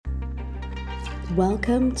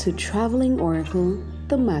Welcome to Traveling Oracle,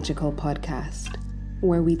 the magical podcast,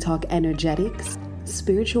 where we talk energetics,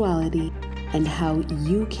 spirituality, and how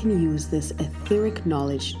you can use this etheric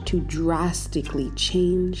knowledge to drastically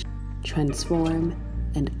change, transform,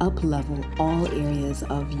 and up-level all areas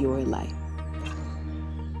of your life.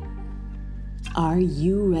 Are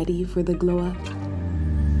you ready for the glow up?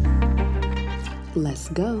 Let's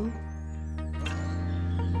go.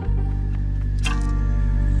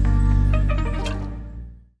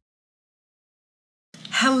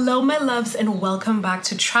 Hello, my loves, and welcome back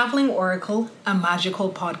to Traveling Oracle, a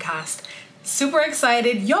magical podcast. Super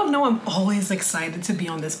excited. Y'all know I'm always excited to be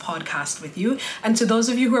on this podcast with you. And to those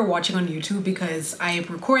of you who are watching on YouTube, because I am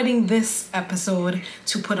recording this episode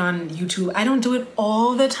to put on YouTube. I don't do it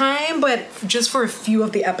all the time, but just for a few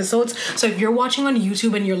of the episodes. So if you're watching on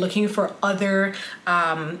YouTube and you're looking for other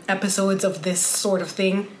episodes of this sort of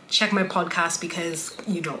thing, check my podcast because,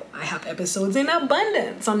 I have episodes in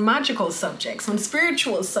abundance on magical subjects, on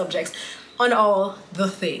spiritual subjects, on all the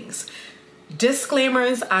things.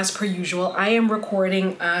 Disclaimers as per usual. I am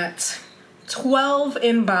recording at 12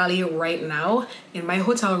 in Bali right now in my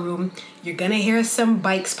hotel room. You're gonna hear some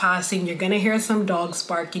bikes passing. You're gonna hear some dogs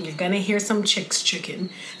barking. You're gonna hear some chicks chicken.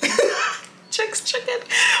 Chicks chicken.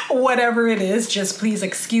 Whatever it is, just please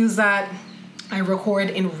excuse that. I record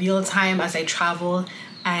in real time as I travel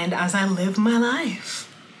and as I live my life.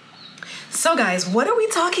 So guys, what are we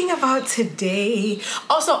talking about today?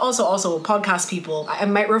 Also, podcast people, I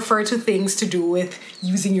might refer to things to do with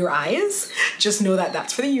using your eyes. Just know that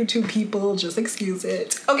that's for the YouTube people. Just excuse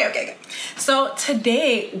it. Okay. So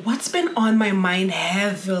today, what's been on my mind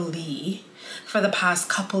heavily for the past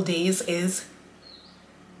couple days is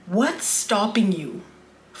what's stopping you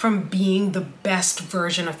from being the best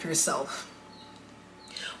version of yourself?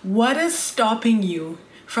 What is stopping you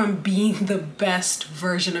from being the best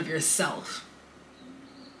version of yourself?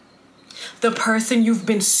 The person you've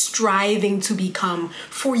been striving to become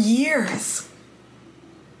for years.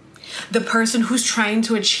 The person who's trying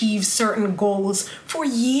to achieve certain goals for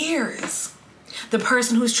years. The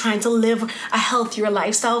person who's trying to live a healthier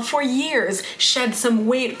lifestyle for years, shed some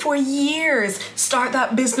weight for years, start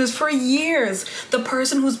that business for years. The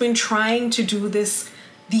person who's been trying to do these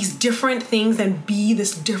different things and be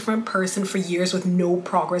this different person for years with no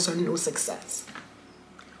progress or no success.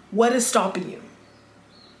 What is stopping you?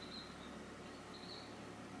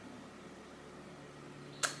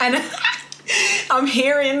 And I'm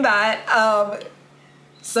hearing that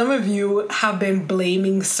some of you have been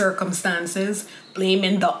blaming circumstances,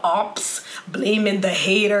 blaming the ops, blaming the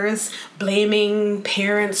haters, blaming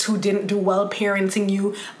parents who didn't do well parenting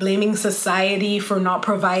you, blaming society for not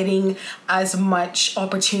providing as much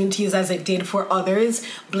opportunities as it did for others,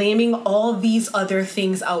 blaming all these other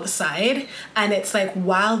things outside. And it's like,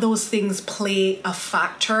 while those things play a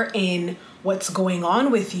factor in what's going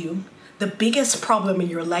on with you, the biggest problem in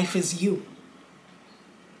your life is you.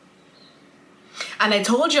 And I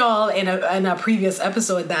told y'all in a previous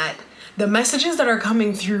episode that the messages that are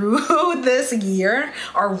coming through this year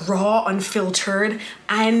are raw, unfiltered,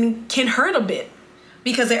 and can hurt a bit.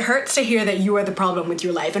 Because it hurts to hear that you are the problem with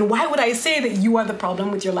your life. And why would I say that you are the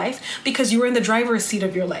problem with your life? Because you are in the driver's seat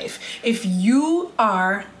of your life. If you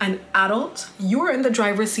are an adult, you are in the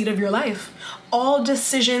driver's seat of your life. All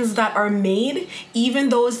decisions that are made, even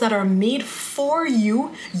those that are made for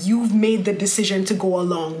you, you've made the decision to go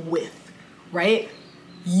along with, right?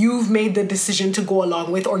 You've made the decision to go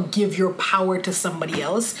along with or give your power to somebody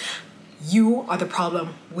else. You are the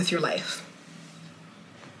problem with your life.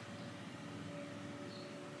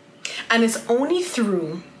 And it's only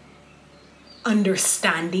through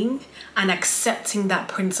understanding and accepting that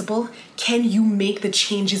principle can you make the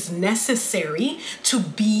changes necessary to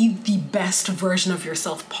be the best version of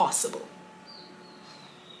yourself possible.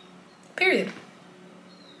 Period.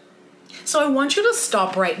 So I want you to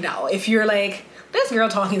stop right now. If you're like, this girl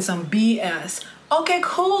talking some BS. Okay,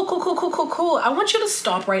 cool. I want you to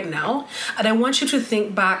stop right now. And I want you to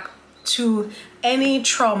think back to any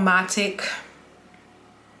traumatic,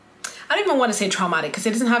 I don't even want to say traumatic because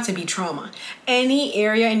it doesn't have to be trauma. Any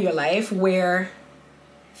area in your life where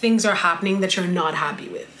things are happening that you're not happy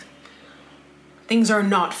with. Things are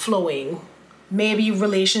not flowing. Maybe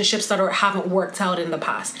relationships that haven't worked out in the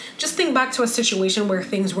past. Just think back to a situation where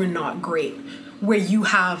things were not great, where you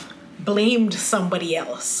have blamed somebody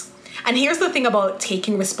else. And here's the thing about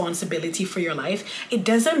taking responsibility for your life. It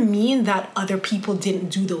doesn't mean that other people didn't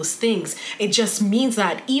do those things. It just means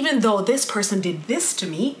that even though this person did this to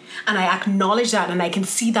me, and I acknowledge that and I can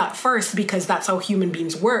see that first because that's how human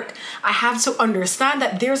beings work, I have to understand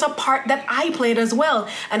that there's a part that I played as well.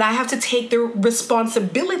 And I have to take the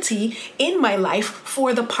responsibility in my life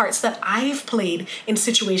for the parts that I've played in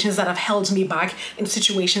situations that have held me back, in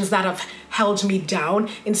situations that have held me down,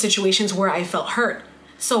 in situations where I felt hurt.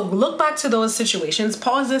 So look back to those situations,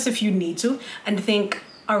 pause this if you need to, and think,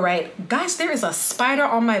 all right, guys, there is a spider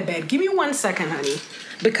on my bed. Give me 1 second, honey,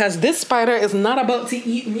 because this spider is not about to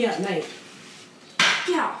eat me at night.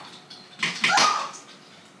 Yeah.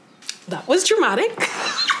 That was dramatic.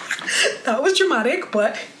 That was dramatic,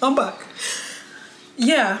 but I'm back.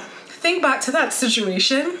 Yeah, think back to that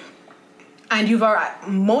situation. And you've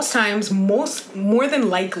already, more than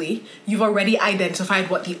likely, you've already identified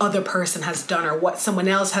what the other person has done or what someone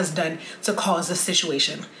else has done to cause the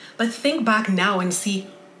situation. But think back now and see,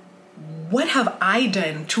 what have I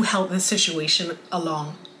done to help this situation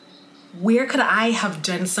along? Where could I have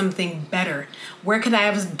done something better? Where could I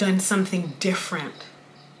have done something different?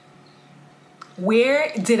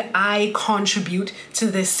 Where did I contribute to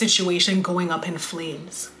this situation going up in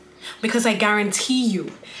flames? Because I guarantee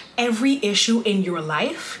you, every issue in your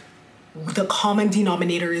life, the common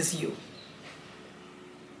denominator is you.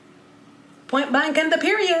 Point blank and the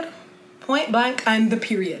period. Point blank and the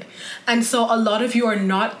period. And so a lot of you are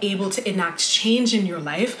not able to enact change in your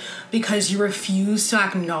life because you refuse to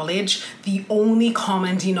acknowledge the only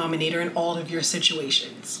common denominator in all of your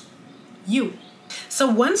situations. You. So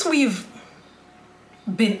once we've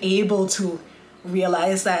been able to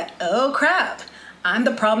realize that, oh crap, I'm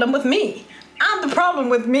the problem with me. I'm the problem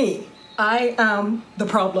with me. I am the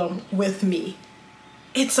problem with me.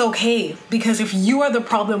 It's okay, because if you are the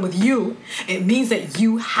problem with you, it means that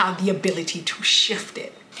you have the ability to shift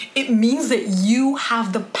it. It means that you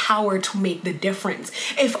have the power to make the difference.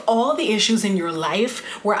 If all the issues in your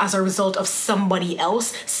life were as a result of somebody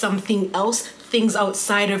else, something else, things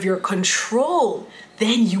outside of your control,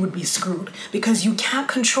 then you would be screwed, because you can't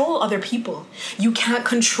control other people. You can't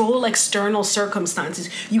control external circumstances.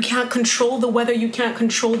 You can't control the weather. You can't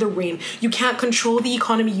control the rain. You can't control the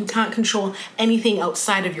economy. You can't control anything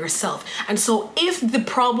outside of yourself. And so if the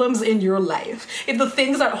problems in your life, if the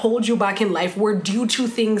things that hold you back in life were due to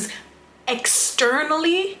things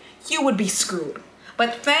externally, you would be screwed.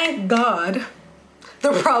 But thank God,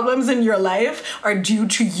 the problems in your life are due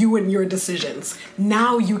to you and your decisions.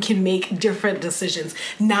 Now you can make different decisions.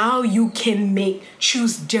 Now you can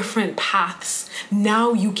choose different paths.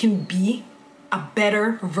 Now you can be a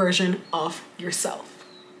better version of yourself.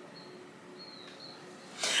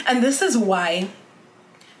 And this is why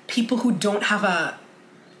people who don't have a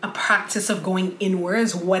practice of going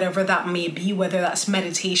inwards, whatever that may be, whether that's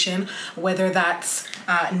meditation, whether that's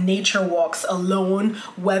nature walks alone,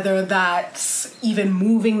 whether that's even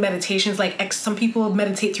moving meditations, like some people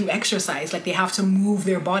meditate through exercise, like they have to move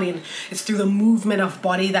their body, and it's through the movement of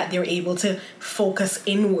body that they're able to focus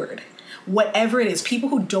inward. Whatever it is, people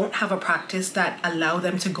who don't have a practice that allow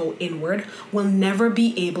them to go inward will never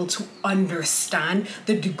be able to understand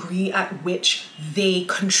the degree at which they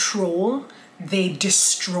control, they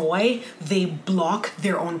destroy, they block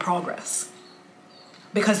their own progress.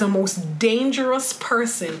 Because the most dangerous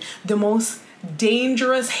person, the most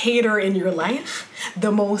dangerous hater in your life,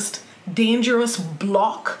 the most dangerous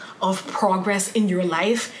block of progress in your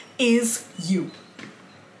life is you.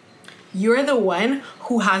 You're the one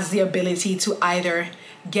who has the ability to either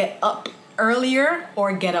get up earlier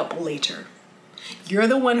or get up later. You're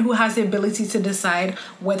the one who has the ability to decide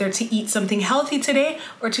whether to eat something healthy today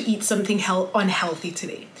or to eat something unhealthy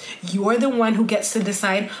today. You're the one who gets to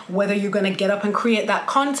decide whether you're going to get up and create that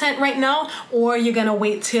content right now, or you're going to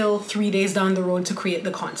wait till 3 days down the road to create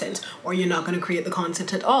the content, or you're not going to create the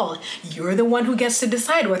content at all. You're the one who gets to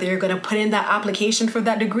decide whether you're going to put in that application for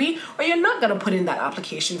that degree or you're not going to put in that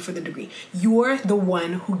application for the degree. You're the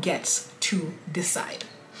one who gets to decide.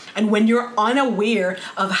 And when you're unaware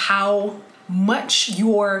of how much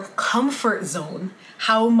your comfort zone,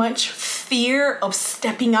 how much fear of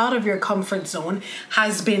stepping out of your comfort zone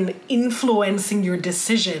has been influencing your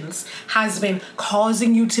decisions, has been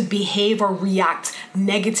causing you to behave or react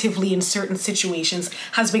negatively in certain situations,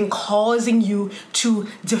 has been causing you to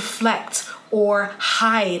deflect or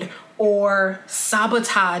hide or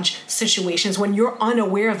sabotage situations. When you're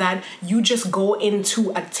unaware of that, you just go into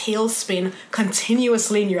a tailspin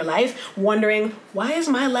continuously in your life, wondering, why is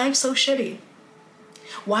my life so shitty?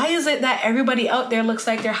 Why is it that everybody out there looks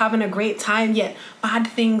like they're having a great time, yet bad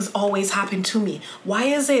things always happen to me? Why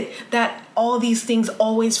is it that all these things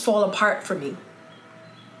always fall apart for me?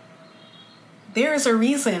 There is a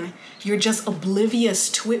reason. You're just oblivious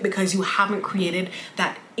to it because you haven't created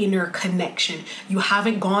that inner connection. You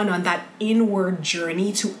haven't gone on that inward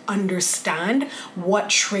journey to understand what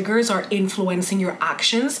triggers are influencing your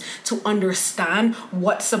actions, to understand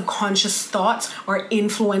what subconscious thoughts are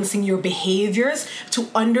influencing your behaviors, to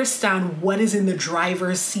understand what is in the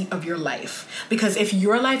driver's seat of your life. Because if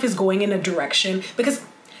your life is going in a direction, because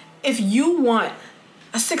if you want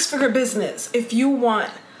a 6-figure business, if you want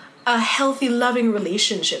a healthy, loving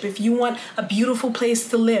relationship, if you want a beautiful place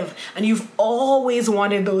to live, and you've always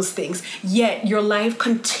wanted those things, yet your life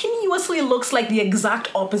continuously looks like the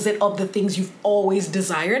exact opposite of the things you've always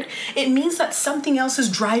desired, it means that something else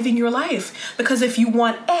is driving your life. Because if you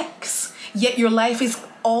want X, yet your life is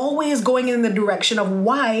always going in the direction of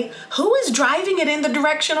Y, who is driving it in the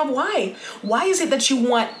direction of Y? Why is it that you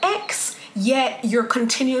want X, yet you're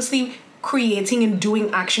continuously creating and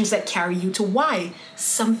doing actions that carry you to Y?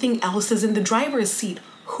 Something else is in the driver's seat.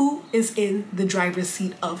 Who is in the driver's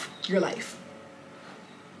seat of your life?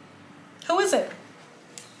 Who is it?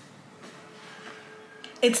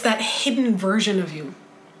 It's that hidden version of you.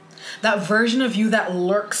 That version of you that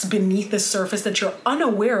lurks beneath the surface that you're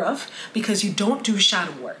unaware of because you don't do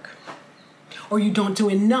shadow work, or you don't do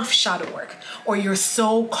enough shadow work, or you're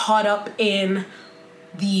so caught up in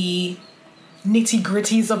the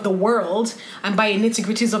nitty-gritties of the world. And by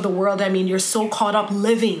nitty-gritties of the world, I mean you're so caught up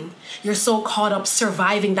living, you're so caught up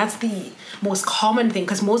surviving. That's the most common thing,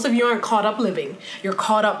 because most of you aren't caught up living. You're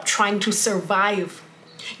caught up trying to survive.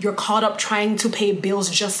 You're caught up trying to pay bills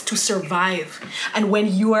just to survive. And when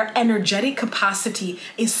your energetic capacity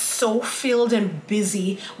is so filled and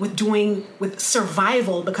busy with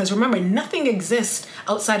survival, because remember, nothing exists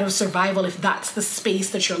outside of survival if that's the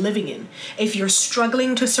space that you're living in. If you're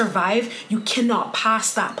struggling to survive, you cannot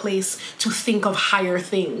pass that place to think of higher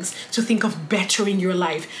things, to think of bettering your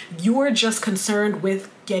life. You're just concerned with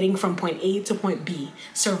getting from point A to point B,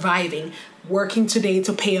 surviving, working today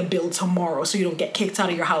to pay a bill tomorrow so you don't get kicked out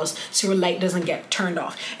of your house, so your light doesn't get turned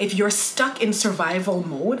off. If you're stuck in survival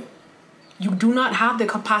mode, you do not have the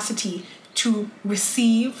capacity to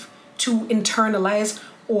receive, to internalize,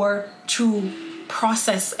 or to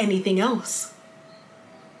process anything else.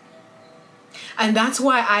 And that's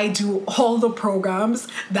why I do all the programs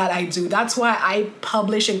that I do. That's why I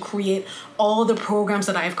publish and create all the programs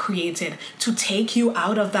that I've created, to take you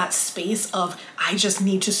out of that space of, I just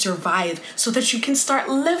need to survive, so that you can start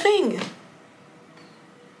living.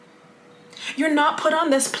 You're not put on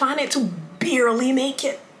this planet to barely make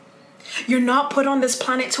it. You're not put on this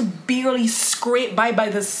planet to barely scrape by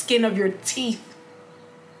the skin of your teeth.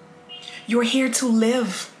 You're here to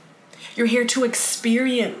live. You're here to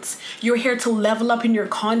experience. You're here to level up in your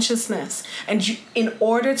consciousness. And in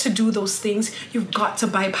order to do those things, you've got to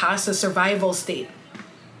bypass the survival state.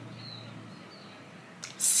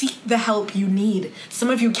 Seek the help you need. Some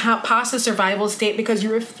of you can't pass the survival state because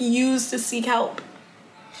you refuse to seek help.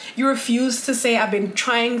 You refuse to say, I've been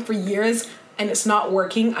trying for years and it's not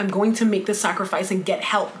working. I'm going to make the sacrifice and get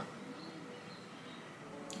help.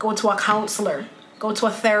 Go to a counselor. Go to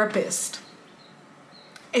a therapist.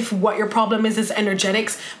 If what your problem is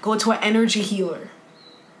energetics, go to an energy healer.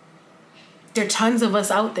 There are tons of us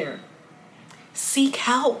out there. Seek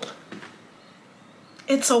help.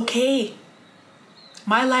 It's okay.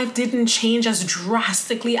 My life didn't change as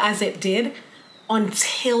drastically as it did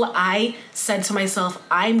until I said to myself,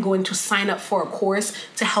 I'm going to sign up for a course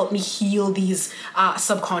to help me heal these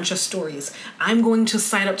subconscious stories. I'm going to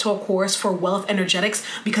sign up to a course for wealth energetics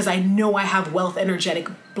because I know I have wealth energetic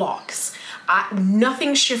blocks.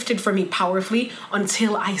 Nothing shifted for me powerfully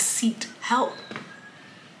until I sought help.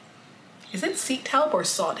 Is it sought help or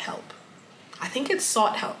sought help? I think it's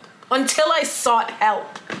sought help. Until I sought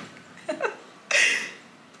help.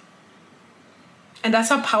 And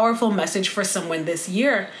that's a powerful message for someone this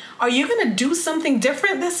year. Are you going to do something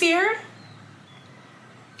different this year?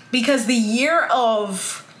 Because the year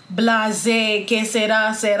of blasé, que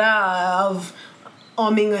será, será, of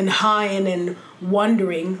umming and hawing and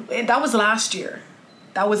wondering, that was last year.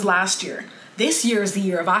 This year is the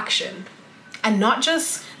year of action. And not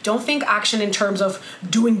just, don't think action in terms of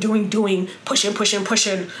doing, pushing.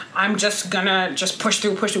 I'm just gonna push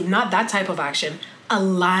through. Not that type of action.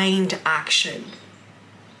 Aligned action.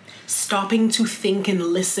 Stopping to think and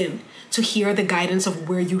listen, to hear the guidance of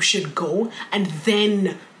where you should go, and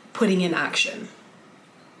then putting in action.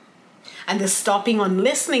 And the stopping on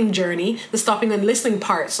listening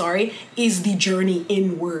part, is the journey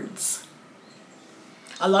inwards.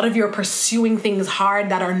 A lot of you are pursuing things hard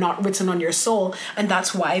that are not written on your soul, and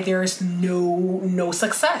that's why there's no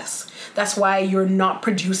success. That's why you're not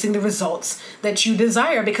producing the results that you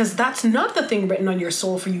desire, because that's not the thing written on your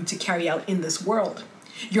soul for you to carry out in this world.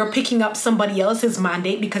 You're picking up somebody else's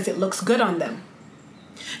mandate because it looks good on them.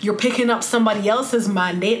 You're picking up somebody else's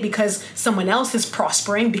mandate because someone else is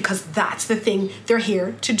prospering, because that's the thing they're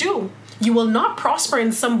here to do. You will not prosper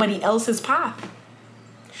in somebody else's path.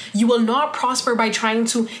 You will not prosper by trying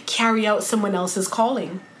to carry out someone else's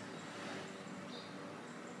calling.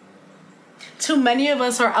 Too many of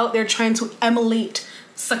us are out there trying to emulate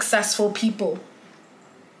successful people.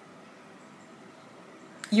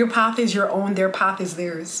 Your path is your own, their path is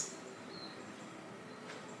theirs.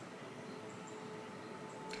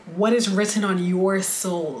 What is written on your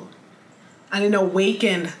soul? And in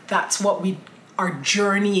Awakened, that's what we are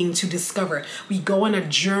journeying to discover. We go on a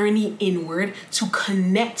journey inward to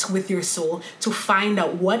connect with your soul, to find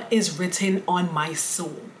out what is written on my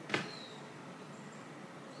soul.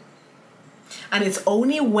 And it's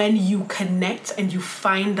only when you connect and you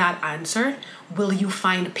find that answer, will you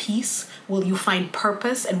find peace, will you find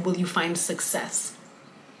purpose, and will you find success.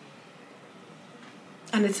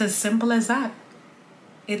 And it's as simple as that.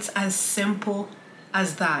 It's as simple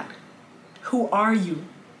as that. Who are you?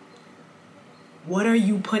 What are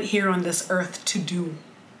you put here on this earth to do?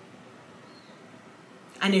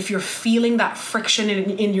 And if you're feeling that friction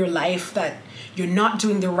in your life, that you're not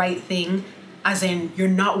doing the right thing, as in you're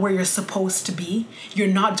not where you're supposed to be, you're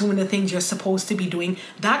not doing the things you're supposed to be doing,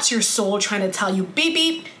 that's your soul trying to tell you, beep,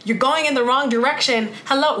 beep, you're going in the wrong direction.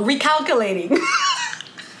 Hello, recalculating.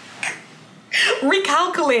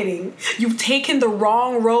 Recalculating. You've taken the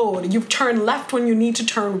wrong road. You've turned left when you need to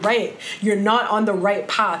turn right. You're not on the right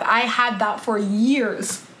path. I had that for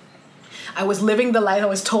years. I was living the life I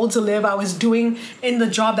was told to live. I was doing in the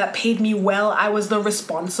job that paid me well. I was the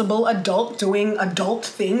responsible adult doing adult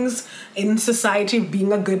things in society,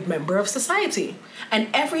 being a good member of society. And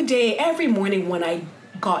every day, every morning when I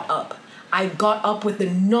got up with the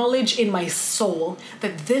knowledge in my soul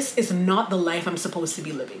that this is not the life I'm supposed to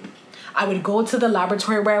be living. I would go to the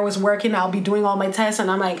laboratory where I was working. I'll be doing all my tests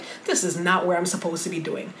and I'm like, this is not where I'm supposed to be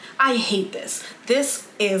doing. I hate this. This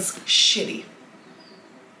is shitty.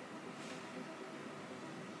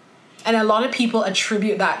 And a lot of people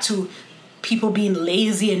attribute that to people being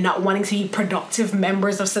lazy and not wanting to be productive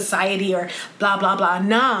members of society or blah, blah, blah.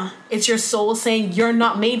 Nah, it's your soul saying you're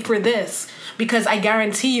not made for this. Because I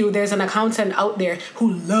guarantee you there's an accountant out there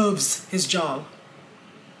who loves his job,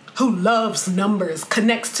 who loves numbers,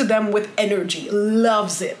 connects to them with energy,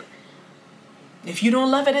 loves it. If you don't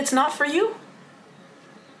love it, it's not for you.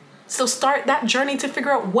 So start that journey to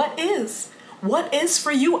figure out what is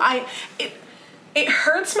for you. It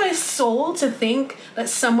hurts my soul to think that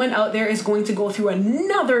someone out there is going to go through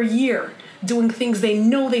another year doing things they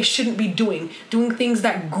know they shouldn't be doing things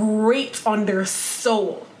that grate on their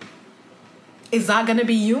soul. Is that going to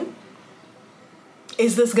be you?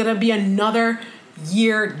 Is this going to be another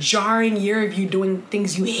jarring year of you doing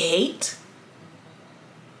things you hate?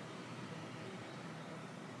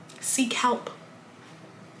 Seek help.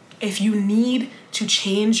 If you need to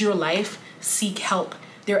change your life, seek help.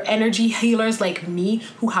 There are energy healers like me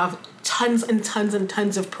who have tons and tons and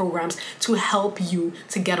tons of programs to help you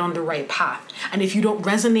to get on the right path. And if you don't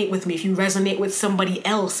resonate with me, if you resonate with somebody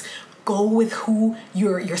else, go with who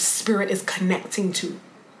your spirit is connecting to.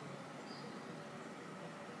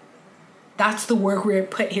 That's the work we're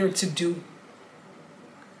put here to do.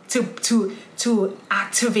 To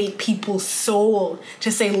activate people's soul,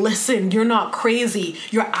 to say, listen, you're not crazy.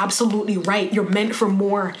 You're absolutely right. You're meant for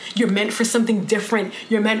more. You're meant for something different.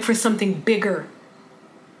 You're meant for something bigger.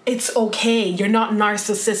 It's okay. You're not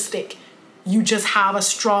narcissistic. You just have a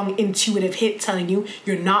strong intuitive hit telling you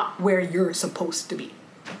you're not where you're supposed to be.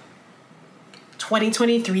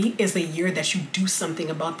 2023 is the year that you do something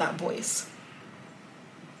about that voice.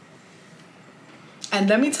 And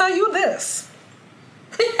let me tell you this.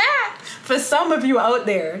 For some of you out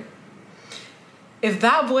there, if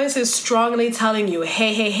that voice is strongly telling you,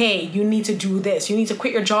 hey, you need to do this. You need to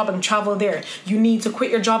quit your job and travel there. You need to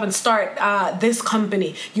quit your job and start this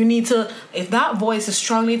company. If that voice is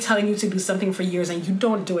strongly telling you to do something for years and you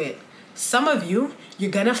don't do it, some of you,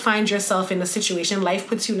 you're going to find yourself in a situation, life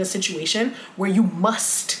puts you in a situation where you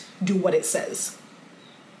must do what it says.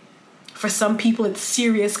 For some people, it's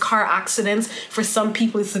serious car accidents. For some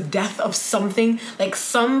people, it's the death of something.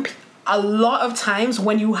 A lot of times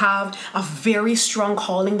when you have a very strong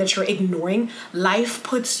calling that you're ignoring, life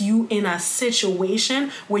puts you in a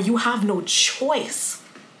situation where you have no choice.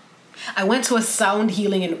 I went to a sound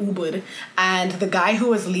healing in Ubud, and the guy who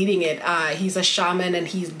was leading it, he's a shaman, and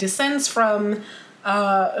he descends from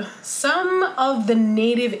some of the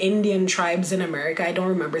native Indian tribes in America. I don't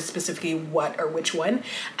remember specifically what or which one.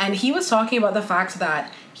 And he was talking about the fact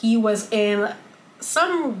that he was in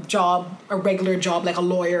some job, a regular job, like a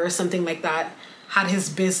lawyer or something like that, had his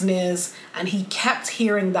business, and he kept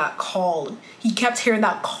hearing that call. He kept hearing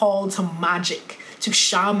that call to magic, to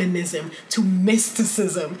shamanism, to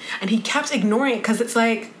mysticism, and he kept ignoring it because it's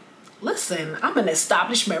like, listen, I'm an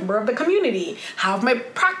established member of the community, have my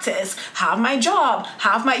practice, have my job,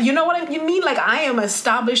 have my, you know what I mean? Like, I am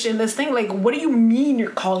established in this thing. Like, what do you mean you're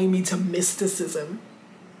calling me to mysticism?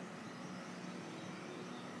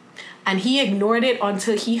 And he ignored it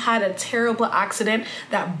until he had a terrible accident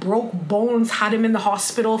that broke bones, had him in the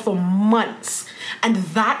hospital for months. And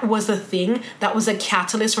that was the thing that was a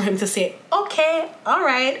catalyst for him to say, okay, all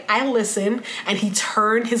right, I listen. And he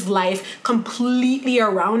turned his life completely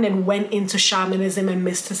around and went into shamanism and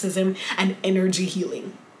mysticism and energy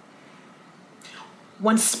healing.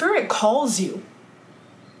 When spirit calls you,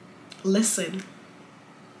 listen.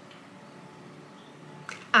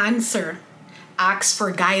 Answer. Ask for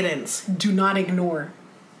guidance. Do not ignore.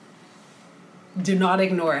 Do not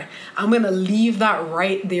ignore. I'm going to leave that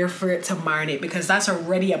right there for it to marinate, because that's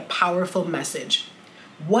already a powerful message.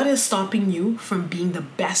 What is stopping you from being the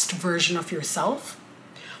best version of yourself?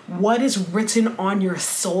 What is written on your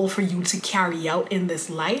soul for you to carry out in this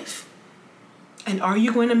life? And are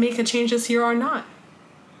you going to make a change this year or not?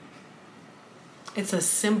 It's as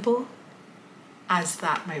simple as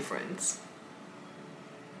that, my friends.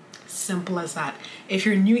 Simple as that. If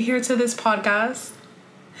you're new here to this podcast,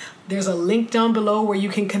 there's a link down below where you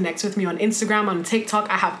can connect with me on Instagram, on TikTok.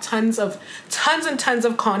 I have tons and tons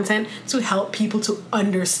of content to help people to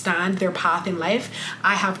understand their path in life.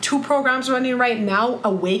 I have 2 programs running right now.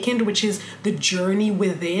 Awakened, which is the journey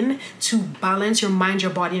within to balance your mind,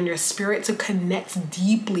 your body, and your spirit, to connect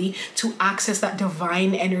deeply, to access that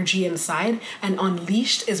divine energy inside. And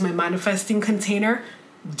Unleashed is my manifesting container,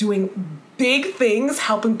 doing big things,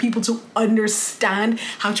 helping people to understand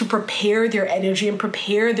how to prepare their energy and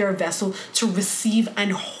prepare their vessel to receive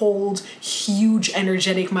and hold huge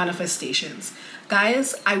energetic manifestations.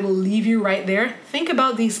 Guys, I will leave you right there. Think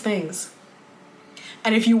about these things.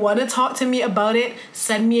 And if you want to talk to me about it,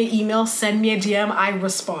 send me an email, send me a DM, I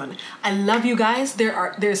respond. I love you guys.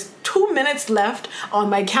 There's 2 minutes left on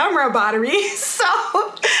my camera battery. So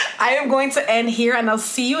I am going to end here, and I'll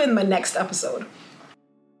see you in my next episode.